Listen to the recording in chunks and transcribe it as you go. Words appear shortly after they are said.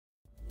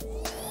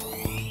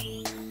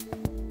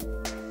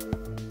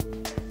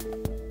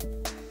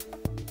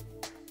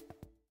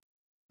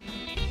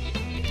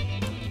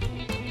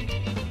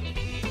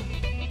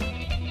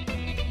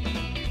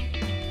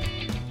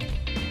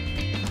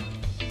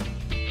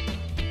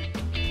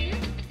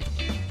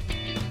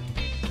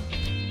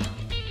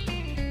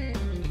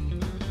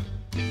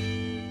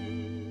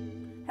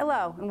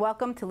Hello and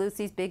welcome to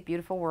Lucy's Big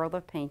Beautiful World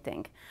of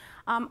Painting.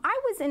 I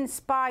was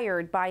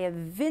inspired by a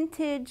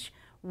vintage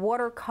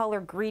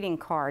watercolor greeting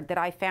card that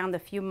I found a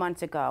few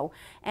months ago,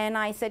 and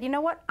I said, you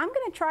know what, I'm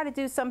going to try to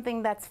do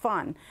something that's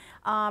fun.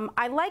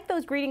 I like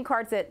those greeting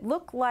cards that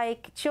look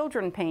like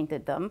children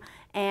painted them,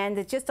 and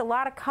it's just a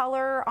lot of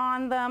color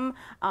on them.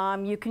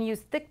 You can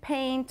use thick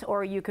paint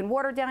or you can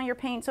water down your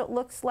paint so it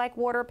looks like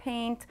water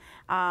paint.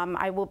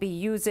 I will be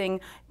using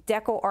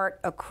Deco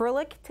Art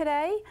acrylic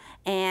today,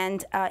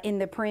 and in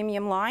the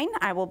premium line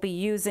I will be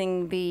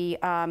using the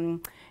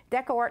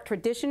Deco Art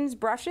Traditions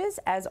brushes,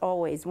 as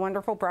always,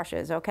 wonderful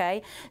brushes,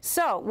 okay?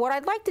 So what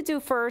I'd like to do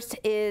first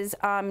is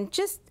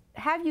just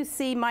have you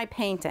see my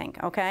painting,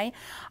 okay?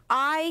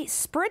 I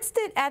spritzed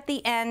it at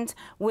the end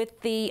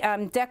with the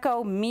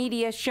Deco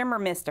Media Shimmer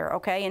Mister,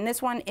 okay? And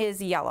this one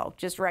is yellow,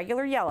 just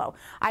regular yellow.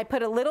 I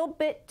put a little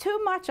bit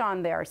too much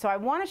on there, so I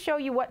want to show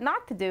you what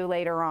not to do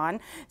later on.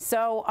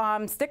 So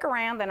stick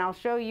around and I'll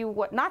show you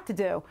what not to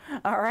do,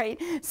 all right?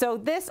 So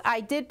this,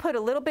 I did put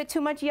a little bit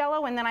too much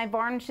yellow and then I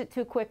varnished it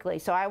too quickly,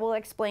 so I will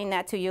explain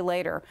that to you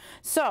later.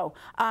 So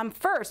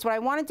first, what I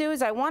want to do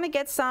is I want to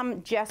get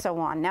some gesso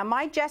on. Now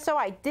my gesso,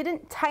 I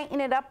didn't tighten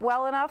it up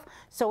well enough,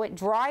 so it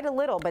dried a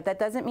little, but that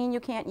doesn't mean you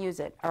can't use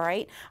it, all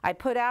right? I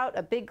put out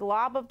a big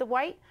glob of the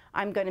white.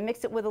 I'm going to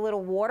mix it with a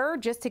little water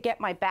just to get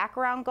my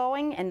background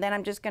going, and then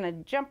I'm just going to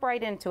jump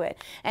right into it.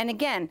 And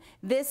again,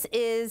 this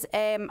is,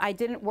 I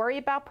didn't worry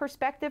about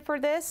perspective for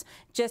this,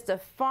 just a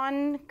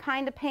fun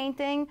kind of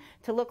painting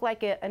to look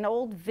like an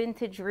old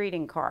vintage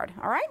greeting card,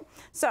 all right?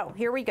 So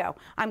here we go.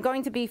 I'm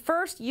going to be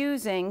first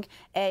using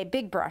a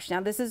big brush.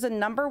 Now this is a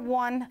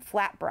 #1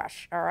 flat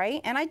brush, all right?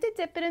 And I did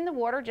dip it in the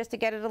water just to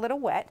get it a little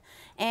wet.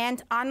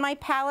 And on my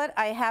palette,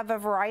 I have a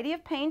variety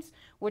of paints,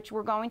 which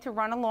we're going to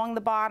run along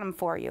the bottom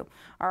for you,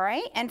 all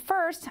right? And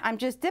first, I'm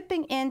just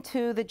dipping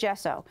into the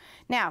gesso.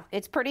 Now,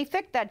 it's pretty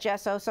thick, that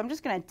gesso, so I'm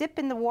just gonna dip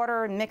in the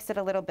water and mix it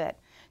a little bit.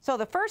 So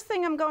the first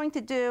thing I'm going to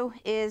do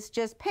is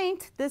just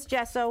paint this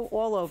gesso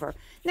all over.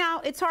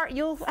 Now, it's hard,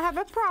 you'll have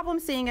a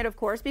problem seeing it, of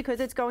course, because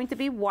it's going to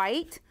be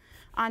white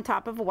on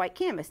top of a white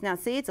canvas. Now,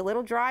 see, it's a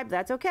little dry, but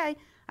that's okay.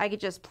 I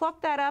could just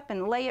pluck that up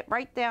and lay it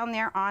right down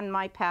there on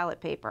my palette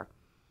paper.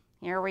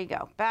 Here we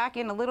go. Back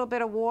in a little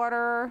bit of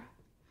water,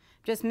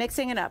 just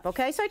mixing it up,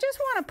 okay? So I just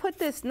want to put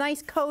this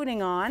nice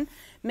coating on,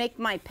 make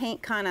my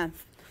paint kind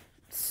of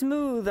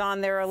smooth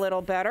on there a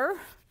little better.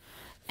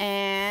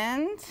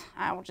 And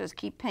I will just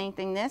keep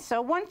painting this.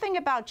 So one thing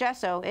about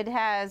gesso, it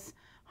has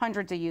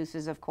hundreds of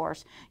uses, of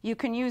course. You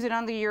can use it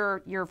under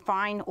your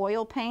fine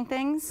oil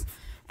paintings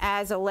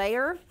as a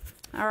layer,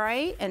 all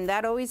right? And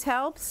that always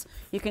helps.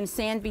 You can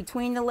sand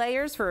between the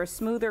layers for a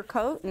smoother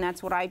coat, and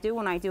that's what I do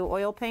when I do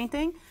oil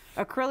painting.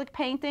 Acrylic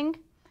painting,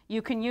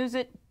 you can use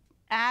it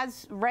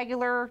as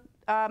regular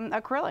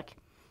acrylic,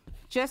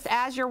 just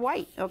as your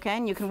white, okay?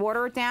 And you can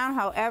water it down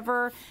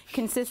however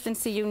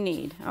consistency you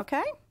need,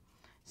 okay?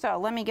 So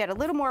let me get a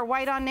little more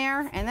white on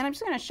there, and then I'm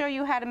just gonna show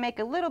you how to make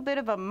a little bit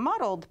of a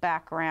muddled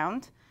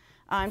background,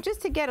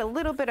 just to get a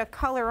little bit of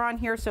color on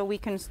here so we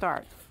can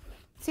start.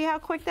 See how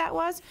quick that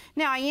was?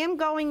 Now I am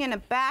going in a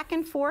back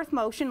and forth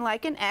motion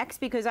like an X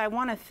because I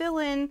want to fill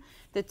in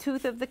the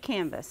tooth of the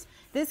canvas.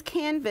 This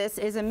canvas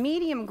is a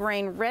medium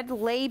grain red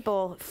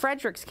label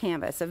Frederick's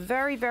canvas, a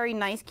very, very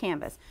nice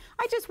canvas.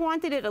 I just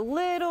wanted it a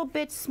little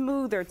bit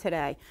smoother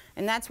today,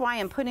 and that's why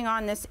I'm putting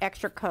on this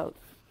extra coat.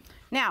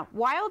 Now,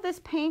 while this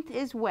paint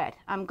is wet,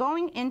 I'm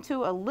going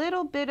into a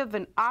little bit of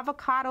an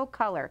avocado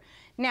color.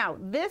 Now,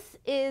 this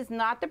is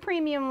not the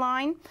premium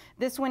line.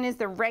 This one is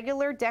the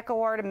regular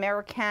Deco Art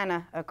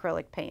Americana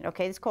acrylic paint,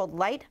 okay? It's called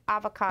Light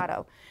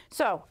Avocado.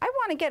 So I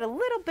want to get a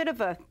little bit of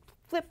a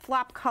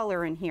flip-flop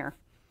color in here.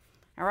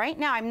 All right,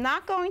 now I'm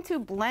not going to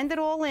blend it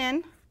all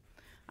in.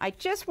 I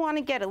just want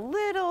to get a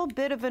little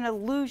bit of an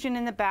illusion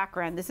in the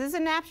background. This is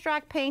an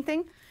abstract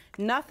painting.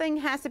 Nothing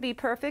has to be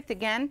perfect.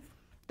 Again,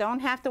 don't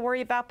have to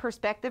worry about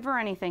perspective or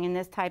anything in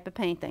this type of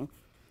painting.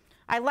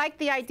 I like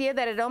the idea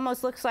that it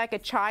almost looks like a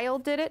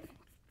child did it,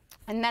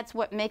 and that's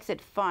what makes it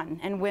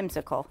fun and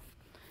whimsical.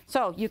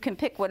 So you can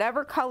pick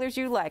whatever colors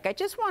you like. I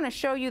just want to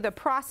show you the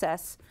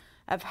process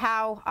of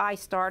how I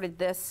started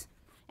this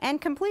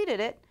and completed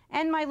it,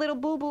 and my little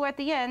boo-boo at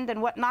the end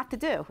and what not to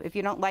do if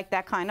you don't like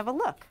that kind of a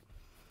look.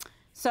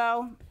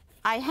 So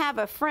I have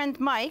a friend,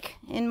 Mike,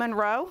 in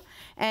Monroe,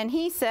 and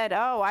he said,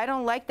 oh, I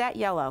don't like that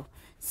yellow.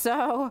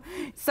 So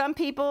some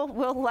people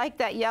will like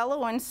that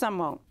yellow and some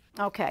won't.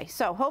 Okay,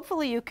 so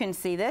hopefully you can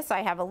see this.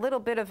 I have a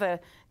little bit of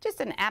just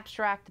an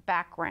abstract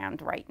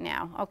background right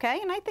now, okay?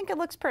 And I think it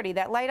looks pretty.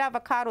 That light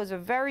avocado is a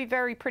very,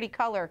 very pretty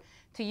color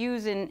to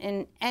use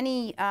in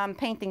any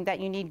painting that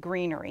you need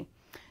greenery.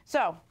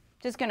 So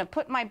just gonna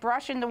put my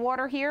brush in the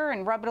water here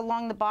and rub it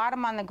along the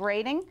bottom on the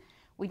grating.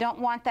 We don't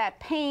want that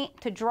paint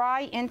to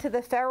dry into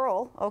the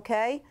ferrule,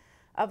 okay,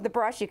 of the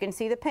brush. You can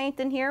see the paint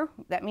in here.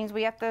 That means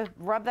we have to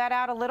rub that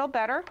out a little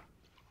better.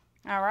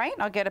 All right,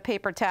 I'll get a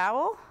paper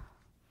towel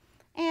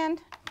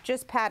and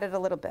just pat it a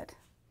little bit.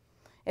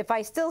 If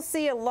I still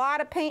see a lot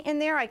of paint in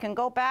there, I can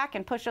go back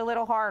and push a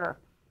little harder.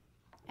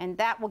 and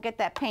that will get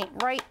that paint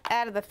right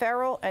out of the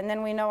ferrule, and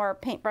then we know our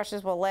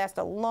paintbrushes will last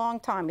a long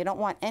time. We don't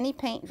want any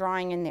paint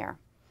drying in there.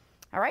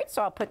 All right,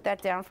 so I'll put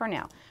that down for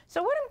now.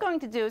 So what I'm going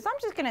to do is I'm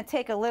just going to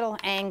take a little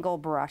angle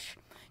brush,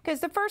 because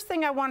the first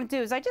thing I want to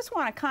do is I just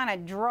want to kind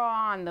of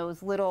draw on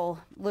those little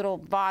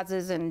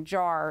vases and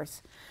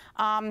jars.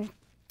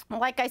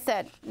 Like I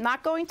said,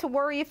 not going to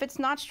worry if it's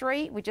not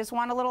straight. We just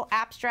want a little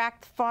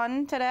abstract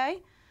fun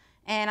today.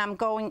 And I'm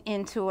going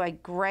into a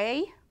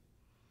gray,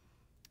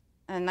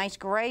 a nice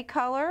gray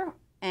color,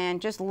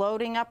 and just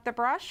loading up the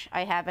brush.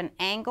 I have an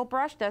angle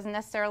brush, doesn't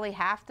necessarily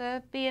have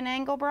to be an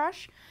angle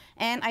brush.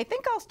 And I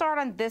think I'll start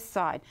on this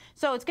side.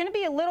 So it's going to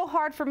be a little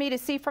hard for me to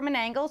see from an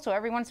angle, so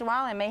every once in a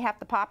while I may have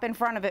to pop in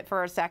front of it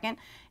for a second.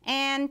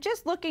 And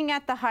just looking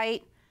at the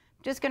height,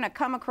 just going to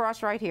come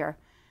across right here.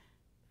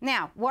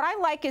 Now, what I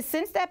like is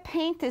since that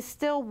paint is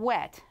still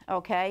wet,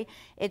 okay,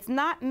 it's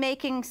not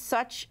making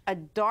such a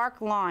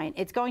dark line.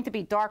 It's going to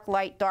be dark,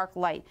 light,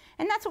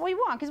 and that's what we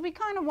want, because we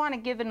kind of want to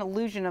give an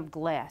illusion of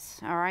glass,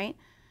 all right?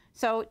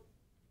 So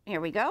here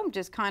we go. I'm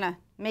just kind of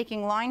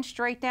making lines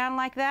straight down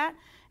like that,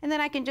 and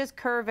then I can just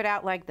curve it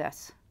out like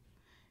this.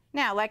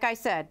 Now, like I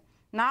said,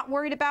 not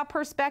worried about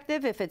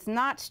perspective. If it's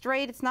not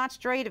straight, it's not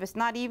straight. If it's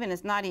not even,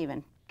 it's not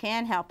even.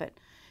 Can't help it.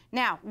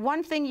 Now,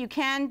 one thing you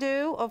can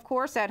do, of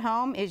course, at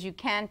home is you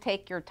can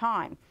take your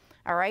time.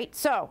 All right,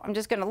 so I'm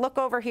just going to look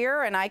over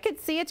here, and I could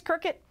see it's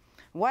crooked.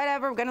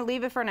 Whatever, I'm going to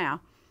leave it for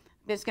now.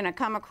 I'm just going to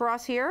come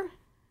across here,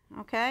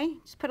 okay?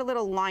 Just put a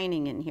little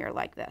lining in here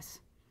like this.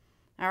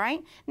 All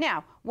right,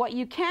 now, what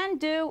you can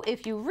do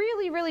if you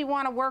really, really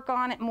want to work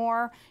on it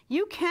more,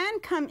 you can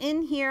come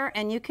in here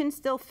and you can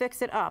still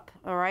fix it up,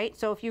 all right?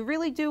 So if you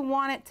really do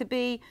want it to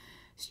be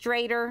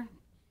straighter,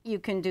 you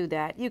can do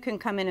that. You can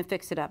come in and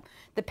fix it up.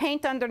 The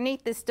paint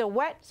underneath is still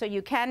wet, so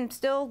you can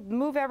still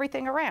move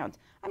everything around.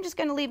 I'm just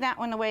going to leave that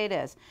one the way it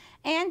is.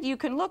 And you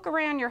can look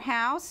around your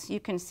house. You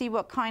can see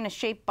what kind of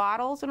shaped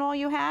bottles and all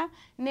you have.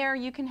 And there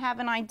you can have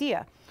an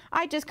idea.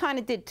 I just kind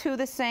of did two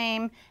the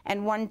same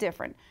and one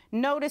different.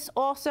 Notice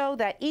also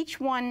that each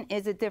one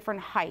is a different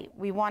height.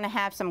 We want to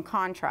have some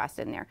contrast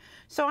in there.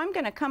 So I'm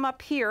going to come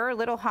up here a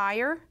little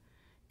higher,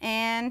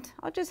 and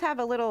I'll just have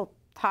a little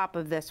top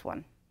of this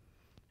one.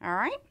 All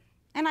right?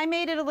 And I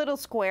made it a little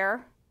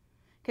square,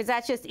 because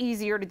that's just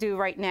easier to do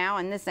right now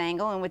in this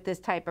angle and with this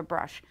type of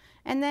brush.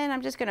 And then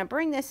I'm just going to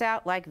bring this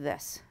out like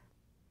this.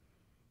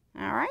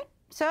 All right,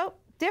 so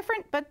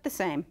different but the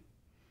same.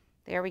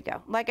 There we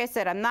go. Like I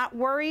said, I'm not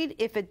worried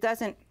if it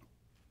doesn't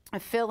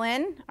fill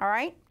in. All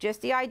right, just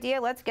the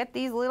idea. Let's get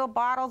these little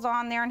bottles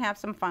on there and have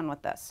some fun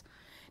with this.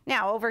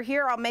 Now over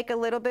here, I'll make a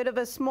little bit of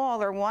a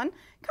smaller one,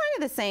 kind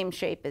of the same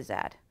shape as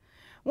that.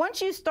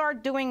 Once you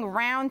start doing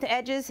round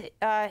edges,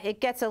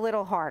 it gets a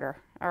little harder,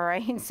 all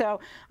right? So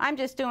I'm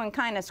just doing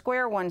kind of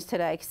square ones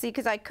today. See,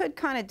 because I could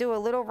kind of do a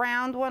little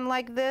round one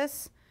like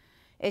this.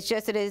 It's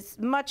just it is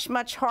much,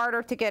 much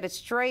harder to get it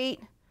straight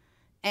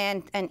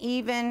and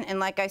even. And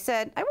like I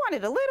said, I want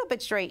it a little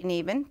bit straight and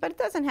even, but it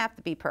doesn't have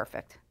to be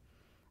perfect.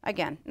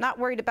 Again, not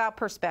worried about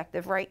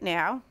perspective right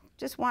now.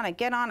 Just want to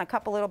get on a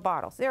couple little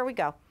bottles. There we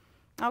go.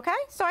 Okay,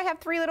 so I have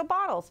 3 little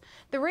bottles.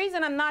 The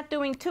reason I'm not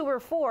doing 2 or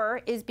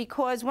 4 is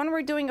because when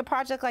we're doing a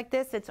project like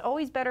this, it's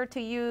always better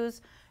to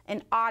use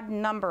an odd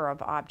number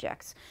of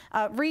objects.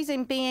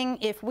 Reason being,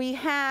 if we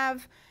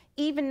have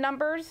even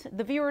numbers,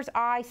 the viewer's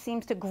eye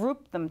seems to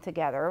group them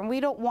together, and we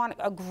don't want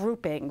a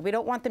grouping. We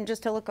don't want them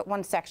just to look at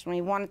one section.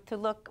 We want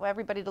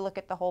everybody to look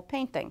at the whole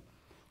painting.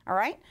 All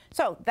right,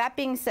 so that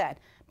being said,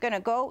 I'm going to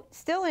go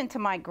still into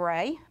my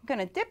gray. I'm going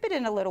to dip it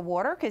in a little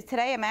water, because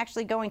today I'm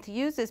actually going to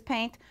use this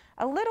paint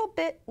a little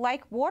bit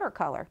like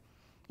watercolor.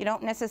 You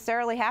don't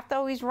necessarily have to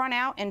always run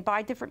out and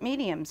buy different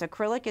mediums.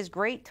 Acrylic is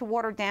great to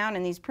water down,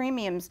 and these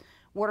premiums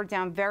water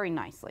down very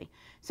nicely.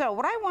 So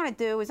what I want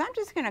to do is I'm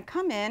just going to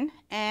come in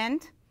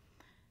and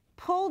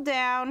pull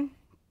down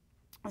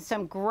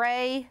some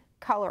gray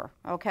color,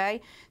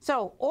 okay?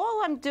 So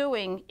all I'm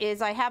doing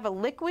is I have a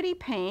liquidy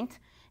paint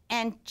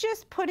and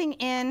just putting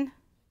in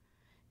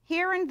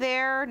here and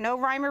there, no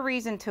rhyme or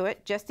reason to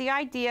it, just the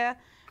idea.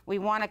 We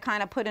want to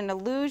kind of put an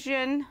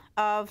illusion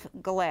of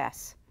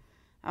glass.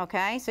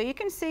 Okay, so you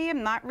can see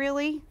I'm not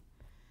really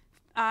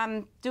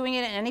doing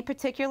it in any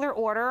particular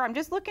order. I'm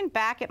just looking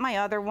back at my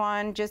other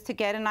one just to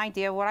get an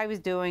idea of what I was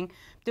doing.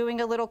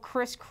 Doing a little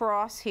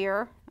crisscross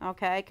here.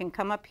 Okay, I can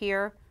come up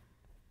here.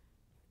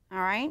 All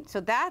right, so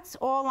that's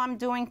all I'm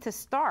doing to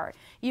start.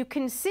 You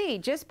can see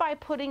just by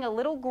putting a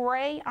little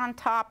gray on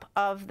top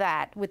of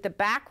that with the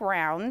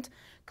background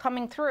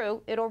coming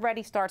through, it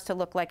already starts to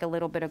look like a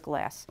little bit of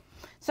glass.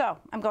 So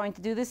I'm going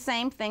to do the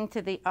same thing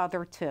to the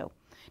other 2.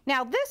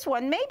 Now this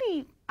one,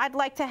 maybe I'd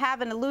like to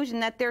have an illusion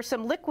that there's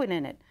some liquid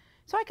in it.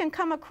 So I can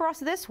come across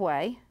this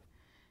way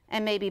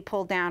and maybe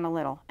pull down a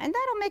little. And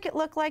that'll make it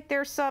look like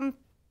there's some,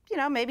 you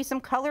know, maybe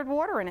some colored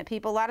water in it.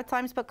 People a lot of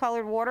times put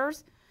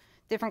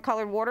different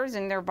colored waters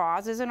in their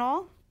vases and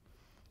all,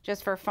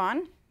 just for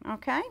fun,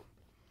 okay?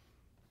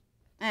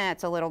 And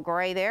it's a little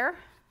gray there.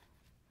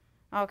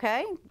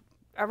 Okay,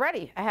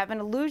 already I have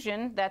an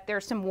illusion that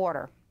there's some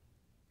water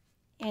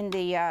in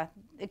the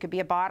It could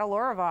be a bottle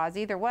or a vase,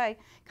 either way.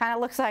 Kind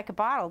of looks like a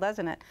bottle,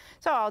 doesn't it?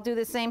 So I'll do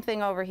the same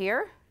thing over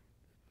here.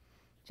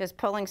 Just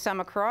pulling some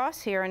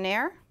across here and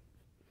there.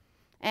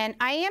 And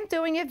I am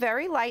doing it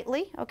very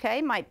lightly,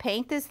 okay? My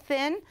paint is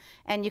thin,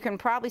 and you can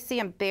probably see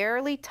I'm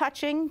barely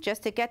touching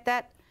just to get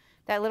that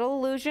little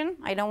illusion.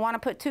 I don't want to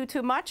put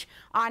too much.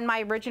 On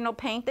my original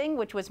painting,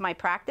 which was my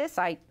practice,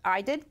 I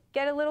did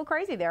get a little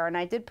crazy there, and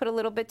I did put a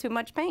little bit too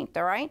much paint,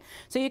 all right?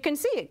 So you can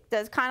see it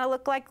does kind of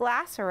look like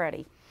glass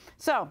already.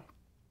 So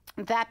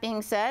that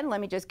being said,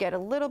 let me just get a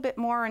little bit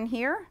more in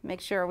here.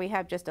 Make sure we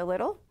have just a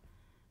little,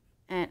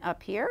 and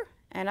up here,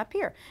 and up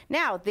here.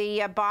 Now,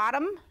 the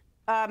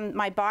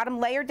my bottom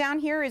layer down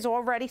here is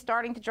already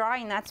starting to dry,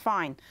 and that's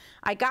fine.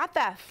 I got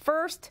that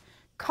first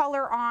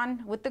color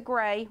on with the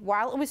gray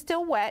while it was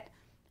still wet,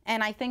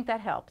 and I think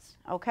that helps,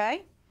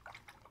 okay?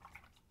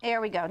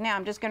 There we go. Now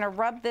I'm just going to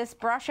rub this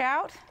brush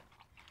out.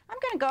 I'm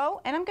going to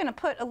go and I'm going to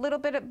put a little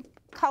bit of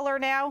color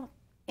now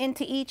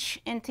into each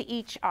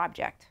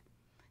object.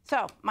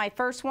 So my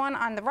first one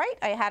on the right,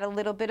 I had a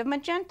little bit of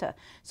magenta.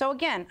 So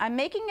again, I'm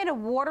making it a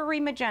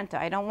watery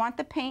magenta. I don't want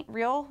the paint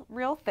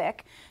real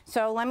thick.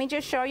 So let me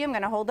just show you. I'm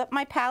going to hold up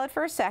my palette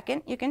for a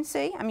second. You can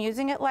see I'm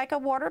using it like a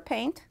water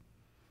paint.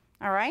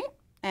 All right.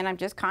 And I'm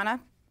just kind of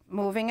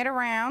moving it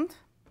around.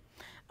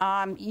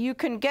 You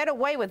can get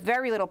away with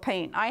very little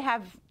paint. I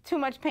have too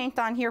much paint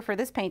on here for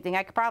this painting.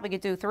 I could probably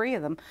do 3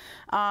 of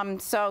them.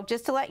 So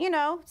just to let you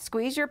know,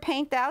 squeeze your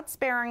paint out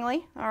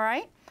sparingly. All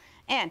right.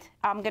 And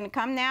I'm going to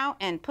come now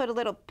and put a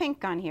little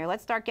pink on here.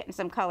 Let's start getting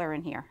some color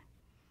in here.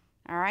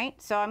 All right,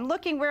 so I'm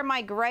looking where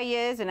my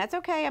gray is, and that's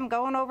okay. I'm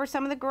going over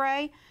some of the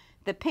gray.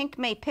 The pink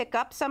may pick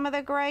up some of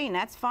the gray, and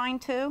that's fine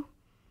too.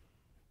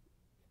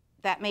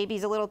 That maybe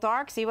is a little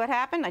dark. See what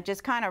happened? I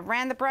just kind of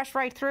ran the brush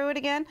right through it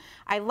again.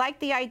 I like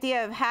the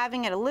idea of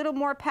having it a little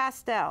more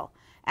pastel.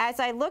 As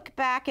I look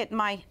back at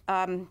my,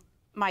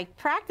 my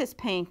practice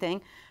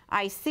painting,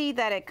 I see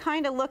that it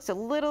kind of looks a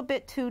little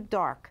bit too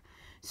dark.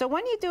 So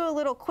when you do a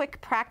little quick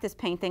practice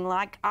painting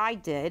like I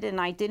did, and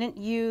I didn't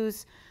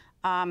use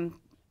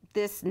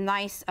this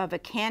nice of a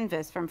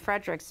canvas from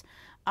Frederick's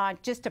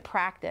just to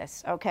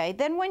practice, okay?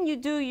 Then when you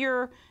do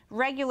your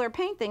regular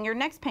painting, your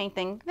next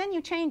painting, then you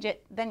change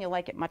it, then you'll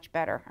like it much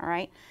better, all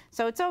right?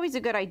 So it's always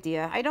a good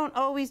idea. I don't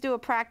always do a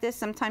practice.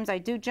 Sometimes I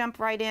do jump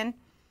right in,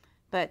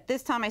 but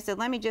this time I said,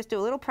 let me just do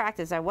a little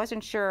practice. I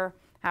wasn't sure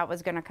how it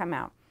was gonna come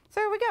out. So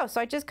there we go. So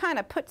I just kind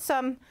of put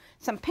some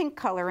pink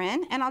color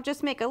in, and I'll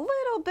just make a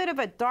little bit of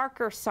a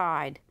darker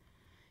side,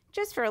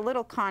 just for a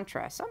little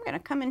contrast. So I'm going to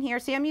come in here.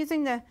 See, I'm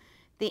using the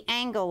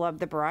angle of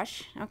the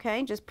brush,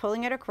 okay, just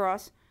pulling it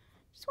across.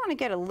 Just want to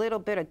get a little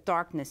bit of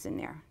darkness in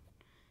there,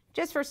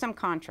 just for some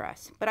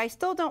contrast. But I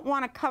still don't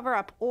want to cover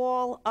up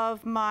all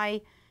of my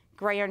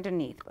gray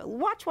underneath. But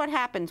watch what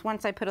happens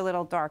once I put a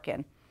little dark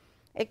in.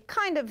 It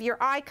kind of, your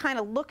eye kind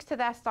of looks to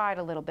that side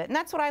a little bit, and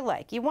that's what I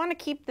like. You want to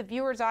keep the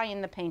viewer's eye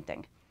in the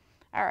painting.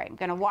 All right, I'm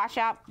going to wash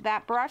out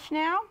that brush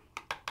now.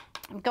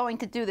 I'm going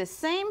to do the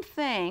same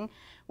thing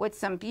with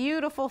some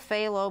beautiful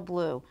phthalo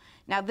blue.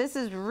 Now this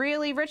is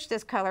really rich,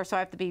 this color, so I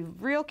have to be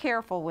real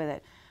careful with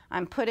it.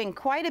 I'm putting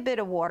quite a bit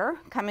of water,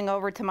 coming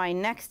over to my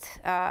next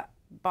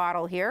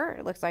bottle here.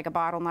 It looks like a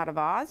bottle, not a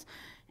vase.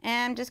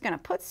 And I'm just going to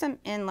put some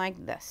in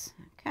like this,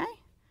 okay?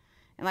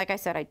 And like I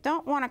said, I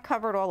don't want to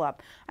cover it all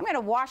up. I'm going to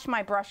wash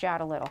my brush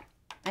out a little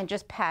and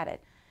just pat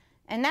it.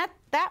 And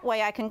that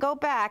way I can go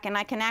back and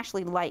I can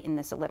actually lighten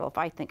this a little if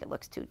I think it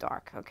looks too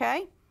dark,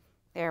 okay?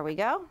 There we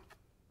go.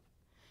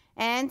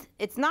 And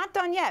it's not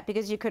done yet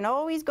because you can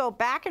always go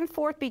back and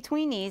forth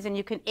between these and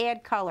you can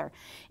add color.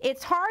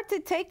 It's hard to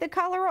take the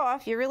color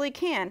off, you really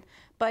can,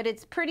 but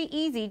it's pretty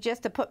easy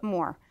just to put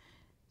more.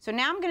 So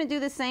now I'm going to do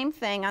the same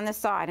thing on the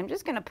side. I'm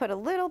just going to put a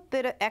little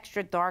bit of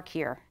extra dark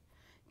here,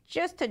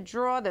 just to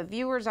draw the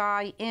viewer's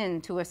eye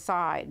into a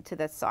side, to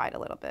the side a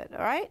little bit,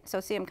 all right?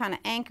 So see, I'm kind of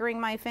anchoring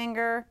my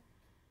finger.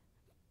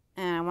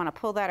 And I want to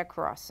pull that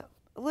across, so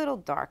a little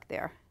dark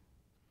there.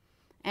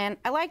 And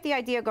I like the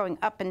idea of going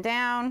up and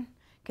down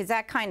because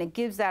that kind of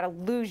gives that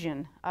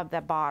illusion of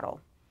the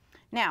bottle.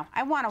 Now,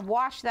 I want to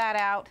wash that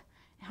out.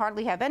 I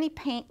hardly have any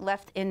paint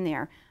left in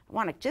there. I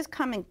want to just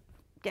come and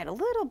get a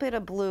little bit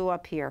of blue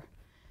up here,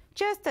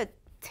 just a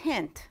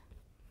tint.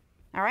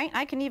 All right,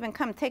 I can even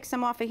come take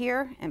some off of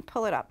here and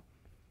pull it up.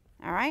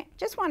 All right,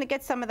 just want to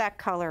get some of that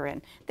color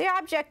in. The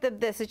object of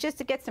this is just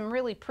to get some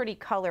really pretty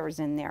colors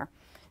in there.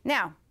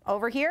 Now,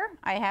 over here,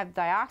 I have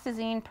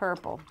dioxazine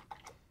purple.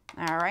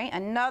 All right,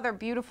 another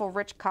beautiful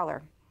rich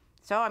color.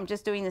 So I'm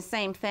just doing the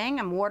same thing.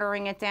 I'm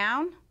watering it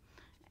down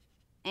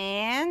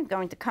and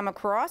going to come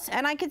across.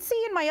 And I could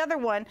see in my other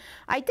one,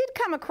 I did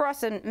come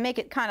across and make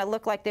it kind of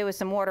look like there was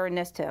some water in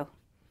this too.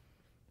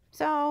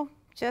 So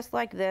just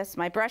like this,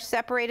 my brush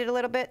separated a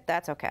little bit,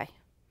 that's okay.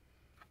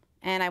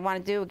 And I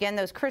want to do, again,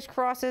 those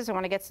crisscrosses. I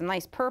want to get some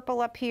nice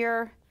purple up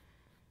here.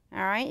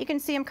 All right, you can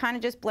see I'm kind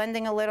of just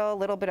blending a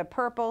little bit of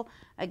purple.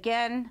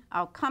 Again,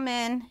 I'll come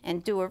in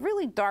and do a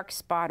really dark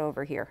spot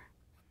over here.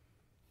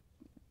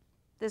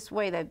 This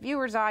way the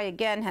viewer's eye,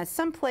 again, has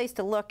some place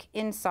to look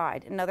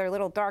inside. Another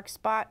little dark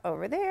spot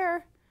over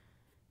there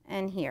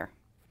and here.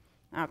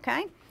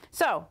 Okay,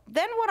 so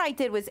then what I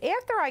did was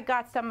after I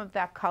got some of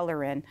that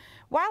color in,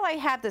 while I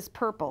had this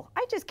purple,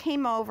 I just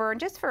came over and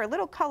just for a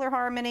little color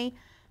harmony,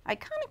 I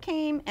kind of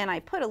came and I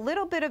put a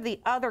little bit of the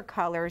other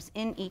colors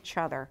in each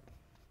other.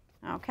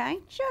 Okay,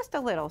 just a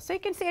little. So you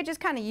can see I just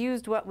kind of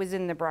used what was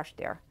in the brush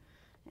there.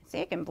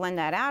 See, I can blend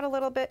that out a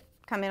little bit,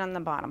 come in on the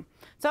bottom.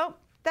 So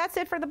that's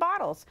it for the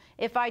bottles.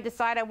 If I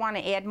decide I want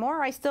to add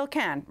more, I still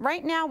can.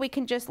 Right now we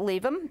can just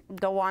leave them,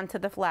 go on to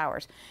the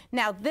flowers.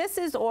 Now this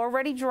is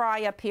already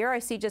dry up here. I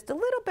see just a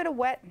little bit of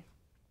wet.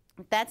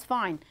 That's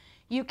fine.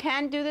 You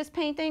can do this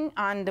painting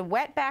on the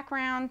wet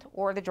background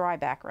or the dry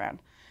background.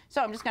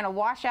 So I'm just going to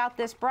wash out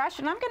this brush,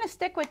 and I'm going to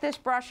stick with this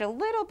brush a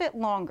little bit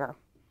longer.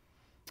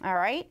 All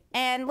right,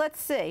 and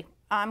let's see.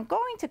 I'm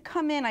going to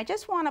come in, I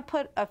just want to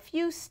put a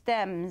few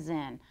stems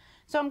in.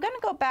 So I'm going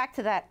to go back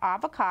to that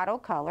avocado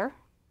color.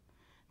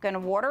 I'm going to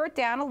water it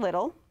down a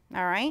little,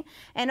 all right?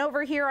 And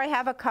over here I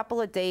have a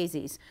couple of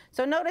daisies.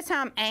 So notice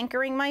how I'm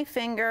anchoring my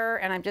finger,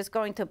 and I'm just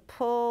going to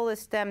pull the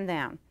stem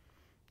down.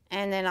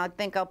 And then I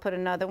think I'll put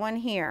another one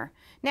here.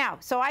 Now,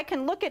 so I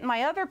can look at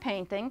my other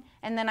painting,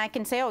 and then I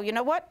can say, oh, you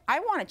know what? I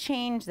want to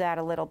change that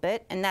a little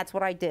bit, and that's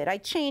what I did. I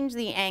changed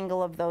the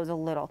angle of those a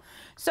little.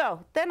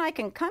 So then I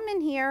can come in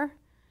here,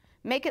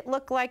 make it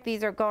look like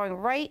these are going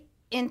right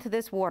into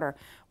this water.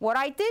 What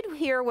I did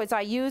here was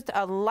I used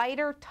a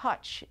lighter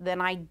touch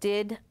than I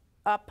did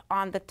up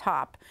on the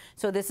top.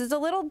 So this is a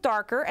little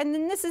darker, and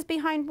then this is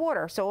behind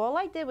water. So all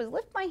I did was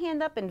lift my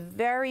hand up and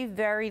very,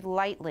 very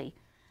lightly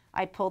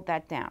I pulled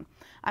that down.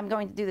 I'm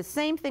going to do the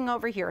same thing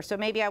over here. So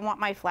maybe I want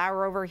my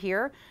flower over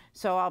here.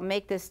 So I'll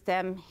make this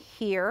stem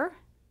here,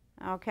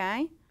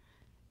 okay?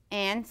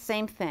 And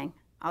same thing.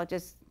 I'll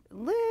just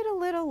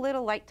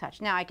little light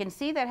touch. Now I can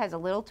see that has a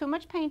little too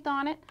much paint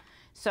on it.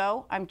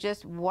 So I'm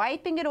just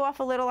wiping it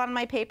off a little on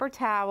my paper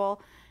towel,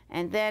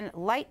 and then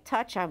light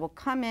touch, I will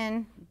come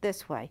in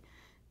this way.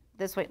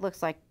 This way it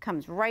looks like it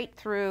comes right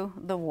through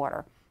the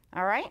water,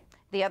 all right?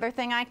 The other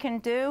thing I can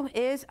do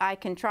is I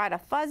can try to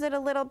fuzz it a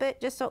little bit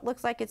just so it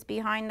looks like it's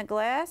behind the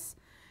glass.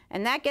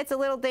 And that gets a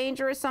little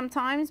dangerous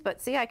sometimes,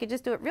 but see, I could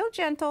just do it real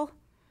gentle,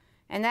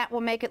 and that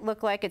will make it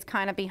look like it's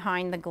kind of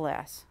behind the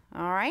glass,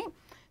 all right?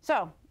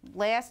 So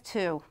last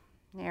two,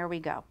 there we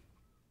go.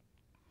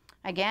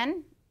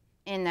 Again,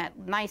 in that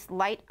nice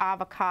light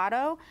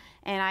avocado,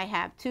 and I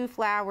have 2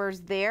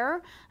 flowers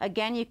there.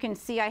 Again, you can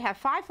see I have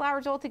 5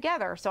 flowers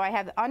altogether, so I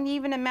have an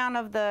uneven amount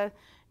of the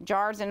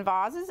jars and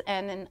vases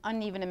and an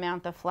uneven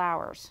amount of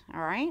flowers, all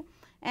right?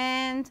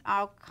 And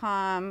I'll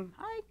come,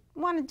 I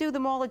want to do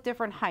them all at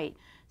different height.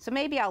 So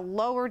maybe I'll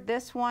lower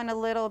this one a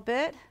little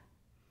bit,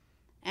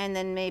 and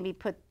then maybe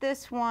put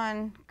this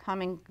one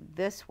coming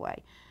this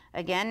way.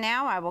 Again,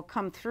 now I will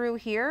come through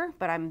here,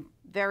 but I'm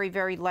very,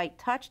 very light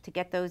touch to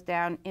get those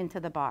down into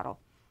the bottle,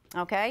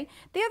 okay?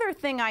 The other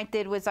thing I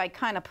did was I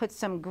kind of put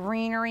some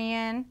greenery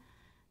in,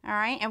 all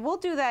right? And we'll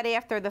do that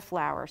after the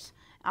flowers.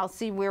 I'll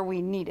see where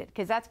we need it,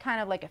 because that's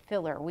kind of like a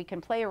filler. We can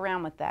play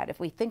around with that. If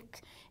we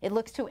think it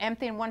looks too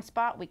empty in one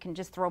spot, we can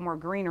just throw more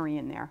greenery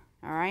in there,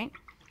 all right?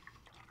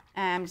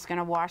 And I'm just going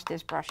to wash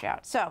this brush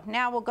out. So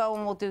now we'll go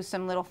and we'll do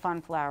some little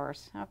fun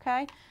flowers,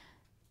 okay?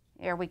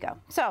 There we go.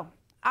 So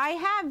I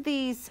have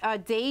these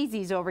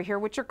daisies over here,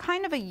 which are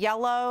kind of a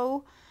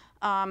yellow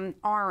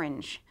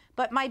orange.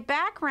 But my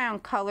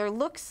background color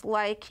looks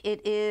like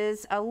it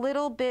is a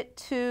little bit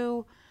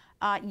too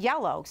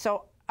yellow.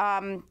 So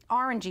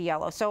orangey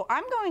yellow. So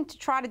I'm going to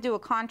try to do a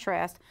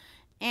contrast,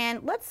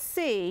 and let's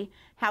see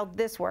how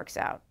this works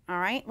out. All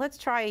right, let's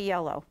try a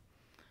yellow.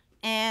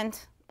 And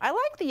I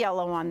like the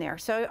yellow on there,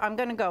 so I'm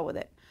going to go with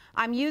it.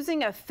 I'm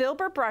using a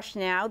filbert brush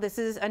now. This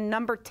is a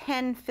number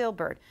 10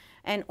 filbert.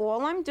 And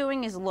all I'm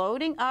doing is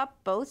loading up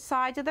both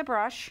sides of the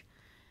brush.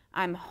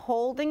 I'm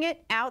holding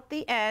it out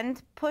the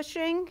end,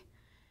 pushing,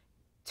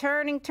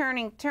 turning,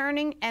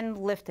 and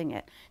lifting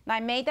it. Now I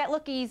made that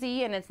look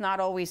easy, and it's not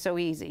always so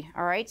easy,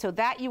 all right? So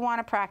that you want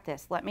to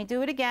practice. Let me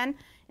do it again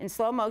in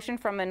slow motion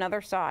from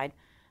another side.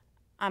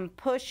 I'm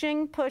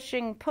pushing,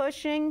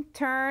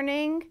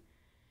 turning,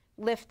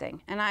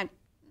 lifting. And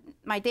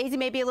my daisy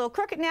may be a little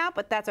crooked now,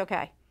 but that's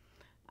okay.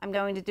 I'm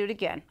going to do it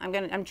again.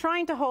 I'm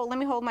trying to hold, let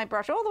me hold my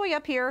brush all the way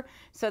up here,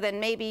 so then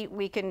maybe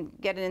we can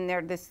get it in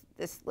there, this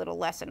little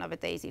lesson of a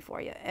daisy for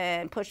you.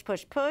 And push,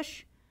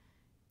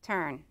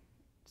 turn.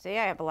 See,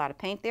 I have a lot of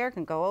paint there,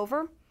 can go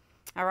over.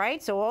 All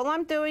right, so all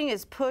I'm doing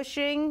is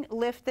pushing,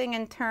 lifting,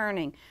 and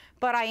turning.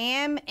 But I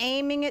am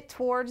aiming it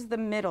towards the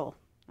middle,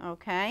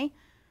 okay?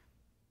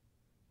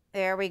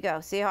 There we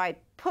go. See how I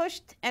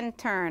pushed and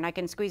turned? I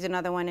can squeeze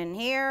another one in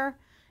here,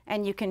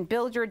 and you can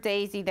build your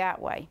daisy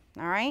that way,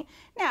 all right?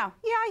 Now,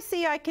 yeah, I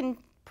see I can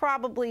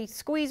probably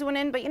squeeze one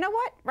in, but you know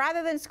what?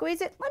 Rather than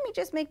squeeze it, let me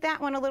just make that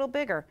one a little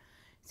bigger.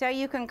 So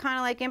you can kind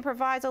of like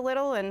improvise a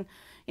little, and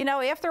you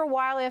know, after a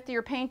while, after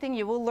you're painting,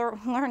 you will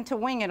learn to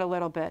wing it a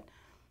little bit.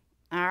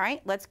 All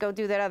right, let's go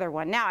do that other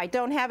one. Now, I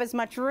don't have as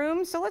much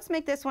room, so let's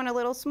make this one a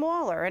little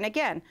smaller. And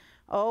again,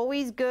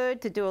 always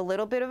good to do a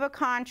little bit of a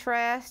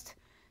contrast,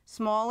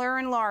 smaller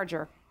and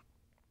larger.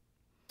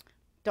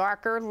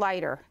 darker,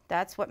 lighter.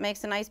 That's what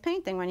makes a nice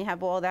painting when you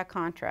have all that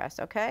contrast,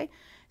 okay?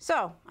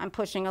 So I'm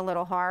pushing a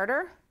little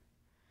harder.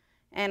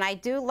 And I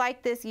do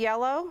like this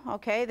yellow,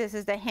 okay? This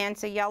is the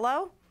Hansa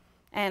yellow.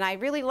 And I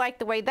really like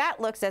the way that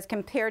looks as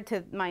compared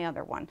to my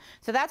other one.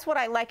 So that's what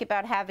I like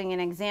about having an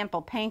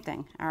example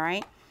painting, all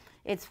right?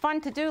 It's fun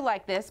to do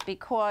like this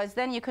because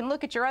then you can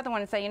look at your other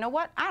one and say, you know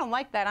what? I don't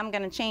like that. I'm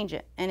going to change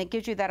it. And it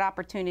gives you that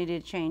opportunity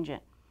to change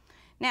it.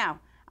 Now,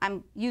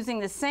 I'm using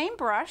the same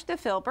brush, the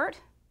filbert,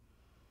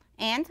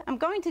 and I'm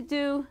going to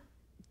do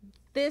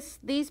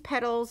these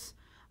petals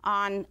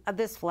on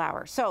this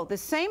flower. So the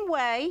same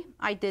way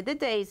I did the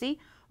daisy,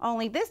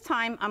 only this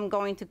time I'm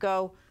going to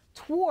go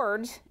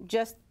towards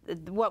just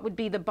what would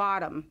be the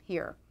bottom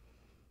here.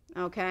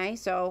 Okay,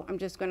 so I'm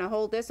just going to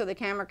hold this so the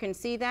camera can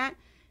see that.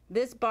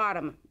 This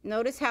bottom,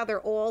 notice how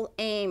they're all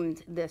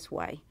aimed this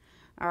way.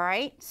 All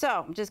right,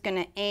 so I'm just going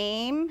to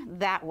aim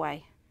that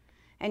way.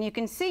 And you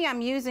can see I'm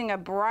using a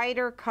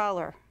brighter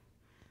color.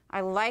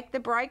 I like the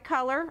bright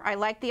color. I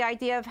like the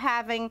idea of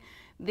having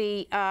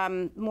the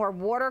more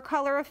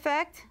watercolor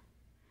effect.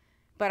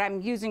 But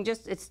I'm using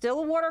it's still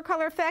a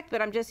watercolor effect,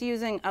 but I'm just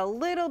using a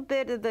little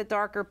bit of the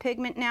darker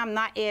pigment now. I'm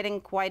not adding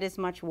quite as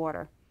much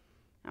water.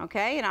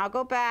 Okay, and I'll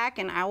go back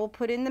and I will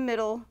put in the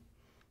middle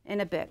in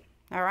a bit.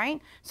 All right,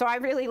 so I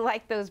really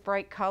like those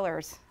bright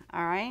colors.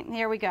 All right,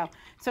 here we go.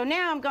 So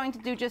now I'm going to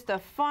do just a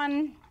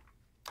fun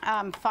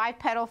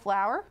 5-petal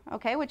flower,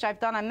 okay, which I've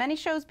done on many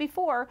shows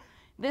before.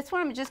 This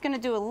one I'm just going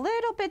to do a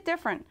little bit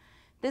different.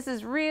 This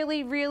is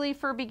really, really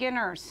for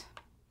beginners.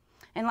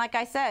 And like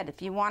I said,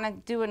 if you want to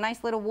do a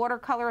nice little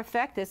watercolor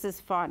effect, this is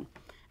fun.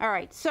 All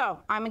right, so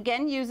I'm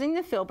again using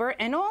the filbert,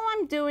 and all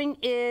I'm doing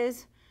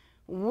is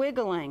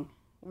wiggling,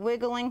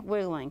 wiggling,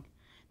 wiggling.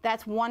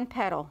 That's one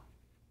petal.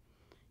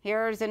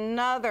 Here's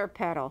another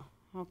petal,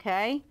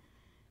 okay?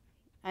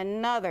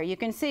 Another. You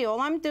can see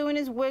all I'm doing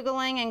is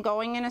wiggling and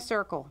going in a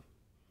circle.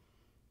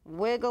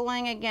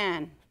 Wiggling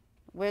again,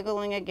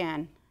 wiggling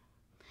again.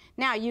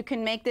 Now you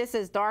can make this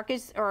as dark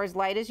as or as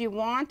light as you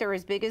want, or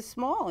as big as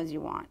small as you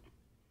want.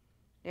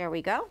 There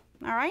we go.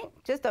 All right,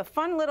 just a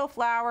fun little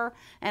flower,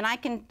 and I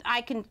can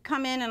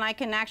come in and I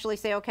can actually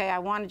say, okay, I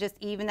want to just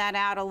even that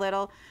out a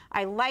little.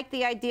 I like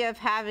the idea of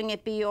having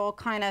it be all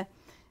kind of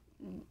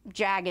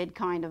jagged,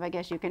 kind of, I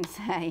guess you can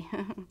say.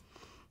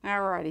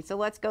 All righty, so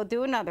let's go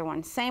do another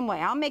one. Same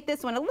way. I'll make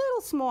this one a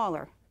little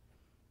smaller.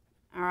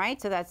 All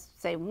right, so that's,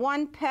 say,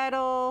 one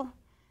petal,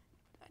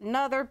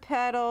 another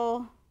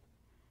petal,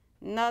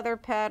 another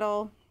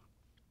petal.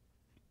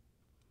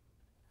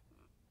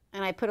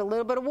 And I put a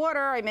little bit of water.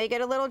 I may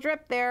get a little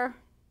drip there.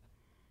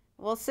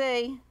 We'll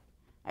see.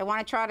 I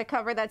want to try to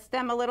cover that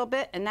stem a little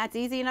bit, and that's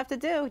easy enough to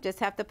do. Just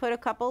have to put a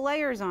couple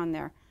layers on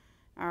there.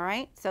 All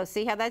right, so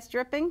see how that's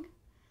dripping?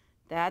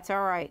 That's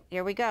all right.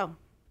 Here we go.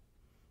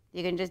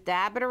 You can just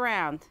dab it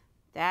around.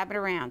 Dab it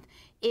around.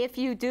 If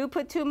you do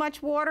put too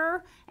much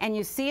water and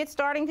you see it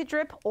starting to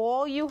drip,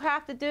 all you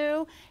have to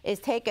do is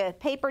take a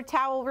paper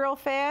towel real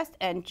fast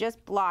and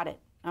just blot it,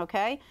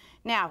 okay?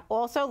 Now,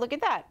 also, look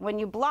at that. When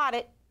you blot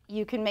it,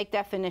 you can make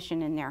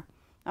definition in there,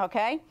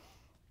 okay?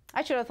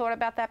 I should have thought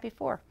about that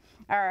before.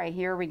 All right,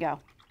 here we go.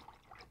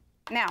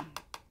 Now,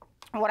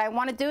 what I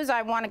want to do is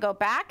I want to go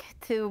back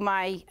to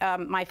my,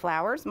 my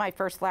flowers, my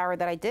first flower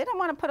that I did. I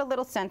want to put a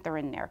little center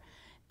in there.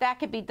 That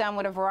could be done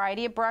with a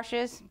variety of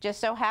brushes. Just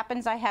so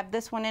happens I have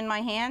this one in my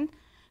hand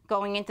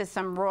going into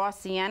some raw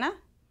sienna,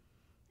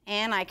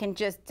 and I can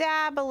just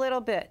dab a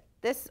little bit.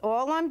 This,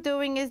 all I'm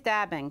doing is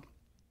dabbing,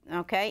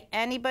 okay?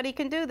 Anybody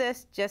can do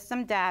this, just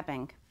some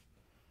dabbing.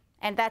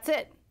 And that's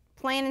it,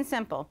 plain and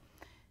simple.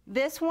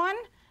 This one,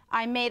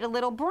 I made a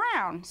little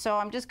brown, so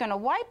I'm just gonna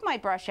wipe my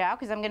brush out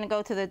because I'm gonna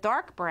go to the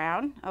dark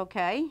brown,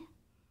 okay?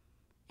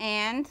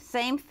 And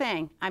same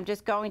thing, I'm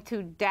just going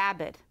to dab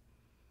it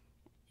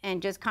and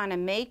just kind of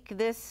make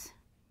this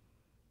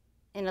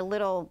in a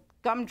little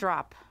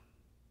gumdrop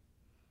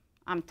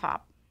on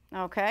top.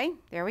 Okay,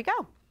 there we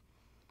go.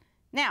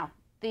 Now,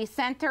 the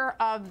center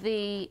of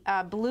the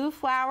blue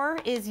flower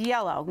is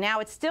yellow. Now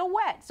it's still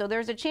wet, so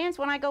there's a chance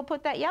when I go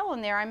put that yellow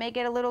in there, I may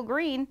get a little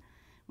green.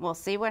 We'll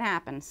see what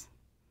happens.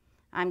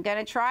 I'm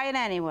gonna try it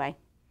anyway.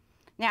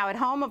 Now at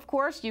home, of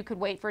course, you could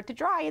wait for it to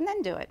dry and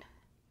then do it.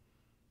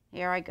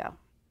 Here I go.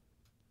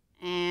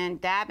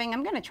 And dabbing,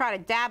 I'm gonna try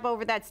to dab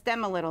over that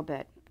stem a little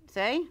bit.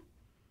 See?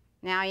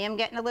 Now I am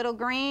getting a little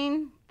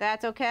green.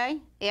 That's okay.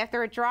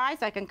 After it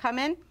dries, I can come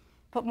in,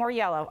 put more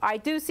yellow. I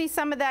do see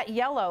some of that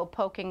yellow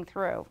poking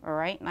through, all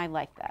right? And I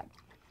like that.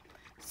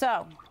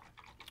 So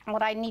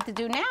what I need to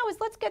do now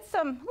is let's get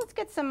some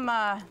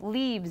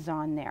leaves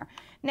on there.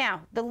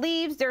 Now, the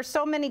leaves, there's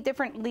so many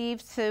different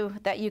leaves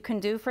that you can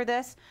do for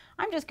this.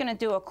 I'm just gonna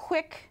do a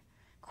quick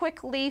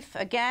leaf.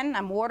 Again,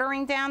 I'm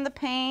watering down the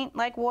paint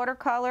like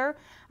watercolor.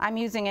 I'm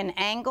using an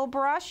angle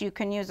brush. You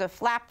can use a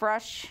flat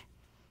brush.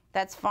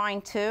 That's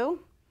fine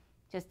too.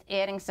 Just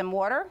adding some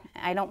water.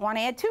 I don't want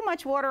to add too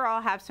much water, I'll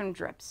have some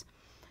drips.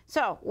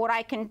 So what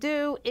I can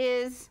do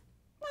is,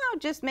 well,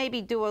 just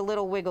maybe do a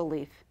little wiggle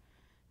leaf.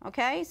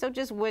 Okay, so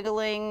just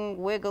wiggling,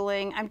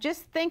 wiggling. I'm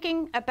just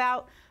thinking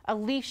about a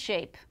leaf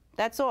shape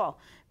That's all.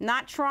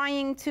 Not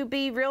trying to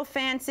be real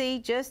fancy,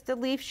 just the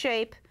leaf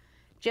shape,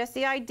 just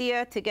the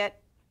idea to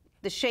get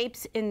the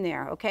shapes in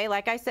there, okay?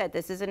 Like I said,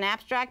 this is an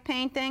abstract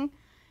painting.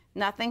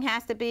 Nothing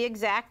has to be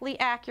exactly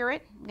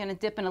accurate. I'm gonna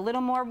dip in a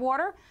little more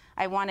water.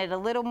 I wanted a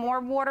little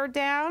more water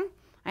down.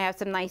 I have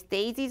some nice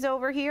daisies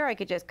over here. I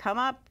could just come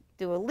up,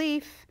 do a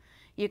leaf.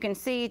 You can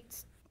see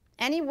it's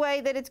any way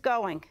that it's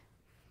going.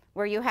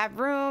 Where you have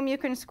room, you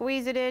can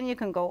squeeze it in, you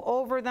can go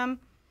over them.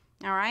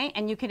 All right,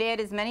 and you could add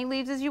as many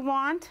leaves as you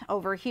want.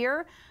 Over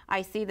here,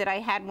 I see that I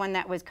had one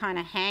that was kind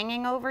of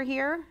hanging over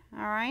here,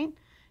 all right?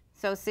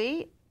 So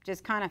see,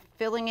 just kind of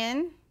filling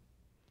in,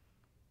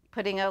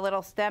 putting a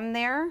little stem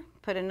there,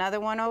 put another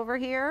one over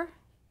here,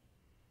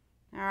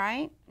 all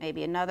right?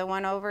 Maybe another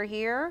one over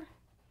here.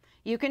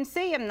 You can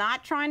see I'm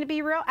not trying to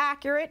be real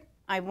accurate.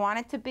 I want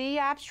it to be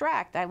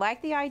abstract. I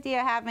like the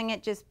idea of having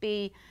it just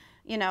be,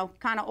 you know,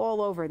 kind of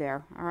all over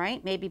there, all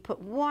right? Maybe put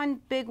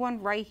one big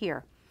one right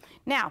here.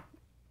 Now,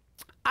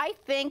 I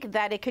think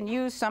that it can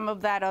use some of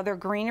that other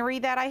greenery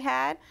that I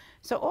had.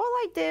 So all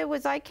I did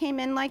was I came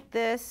in like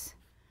this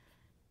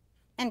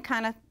and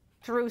kind of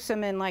threw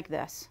some in like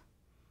this.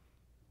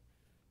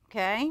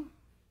 Okay?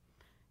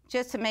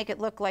 Just to make it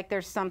look like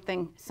there's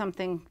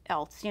something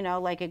else, you know,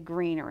 like a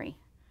greenery.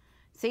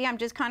 See, I'm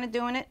just kind of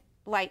doing it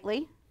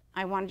lightly.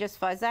 I want to just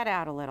fuzz that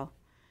out a little.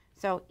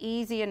 So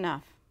easy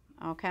enough,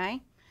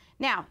 okay?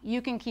 Now,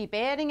 you can keep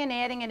adding and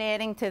adding and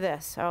adding to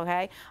this,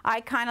 okay?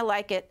 I kind of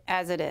like it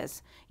as it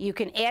is. You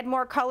can add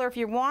more color if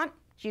you want.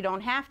 You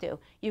don't have to.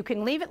 You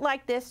can leave it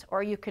like this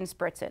or you can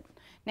spritz it.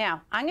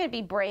 Now, I'm going to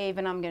be brave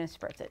and I'm going to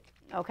spritz it,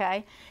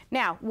 okay?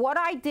 Now, what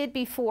I did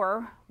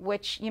before,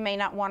 which you may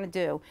not want to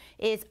do,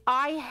 is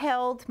I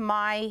held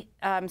my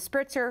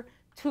spritzer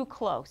too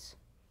close.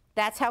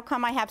 That's how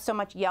come I have so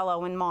much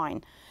yellow in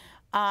mine.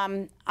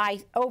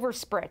 I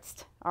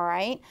over-spritzed, all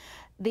right?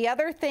 The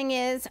other thing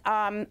is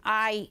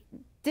I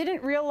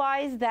didn't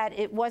realize that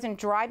it wasn't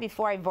dry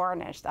before I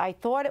varnished. I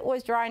thought it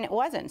was dry and it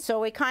wasn't,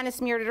 so it kind of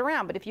smeared it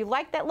around. But if you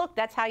like that look,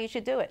 that's how you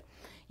should do it.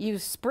 You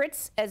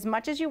spritz as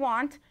much as you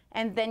want,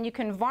 and then you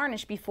can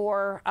varnish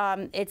before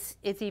it's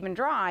even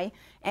dry,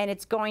 and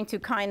it's going to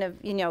kind of,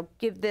 you know,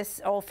 give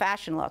this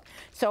old-fashioned look.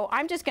 So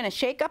I'm just going to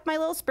shake up my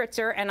little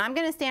spritzer, and I'm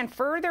going to stand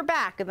further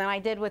back than I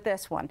did with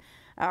this one.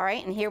 All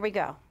right, and here we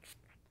go.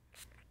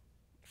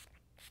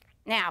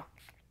 Now,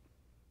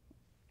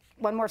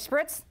 one more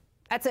spritz,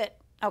 that's it,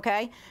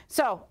 okay?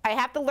 So I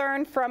have to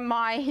learn from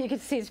my, you can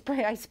see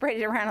I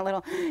sprayed it around a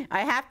little.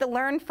 I have to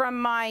learn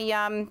from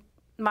my,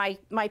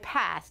 my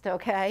past,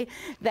 okay,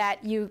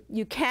 that you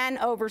can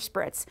over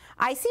spritz.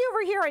 I see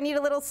over here I need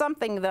a little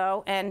something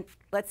though, and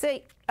let's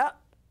see, oh,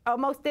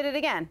 almost did it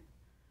again.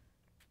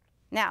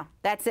 Now,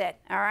 that's it,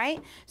 all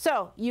right?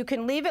 So you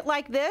can leave it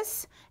like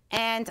this,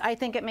 and I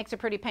think it makes a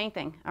pretty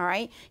painting, all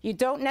right? You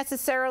don't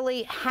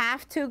necessarily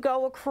have to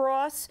go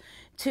across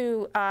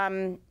to,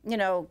 you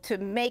know, to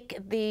make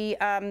the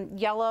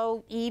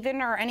yellow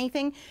even or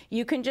anything.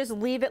 You can just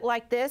leave it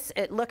like this.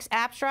 It looks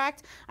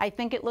abstract. I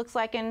think it looks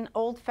like an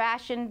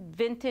old-fashioned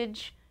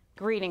vintage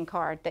greeting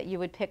card that you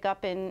would pick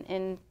up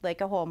in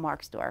like a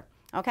Hallmark store.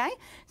 Okay,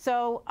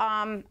 so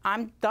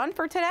I'm done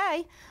for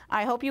today.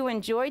 I hope you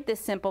enjoyed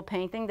this simple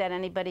painting that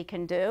anybody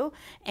can do.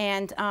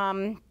 And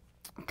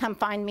come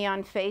find me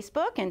on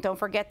Facebook, and don't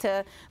forget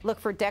to look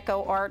for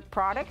Deco Art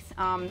products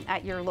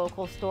at your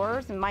local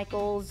stores, and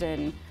Michael's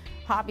and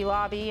Hobby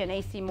Lobby and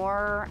AC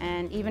Moore,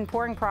 and even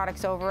pouring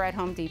products over at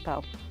Home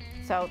Depot.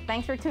 So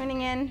thanks for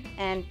tuning in,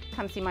 and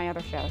come see my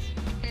other shows.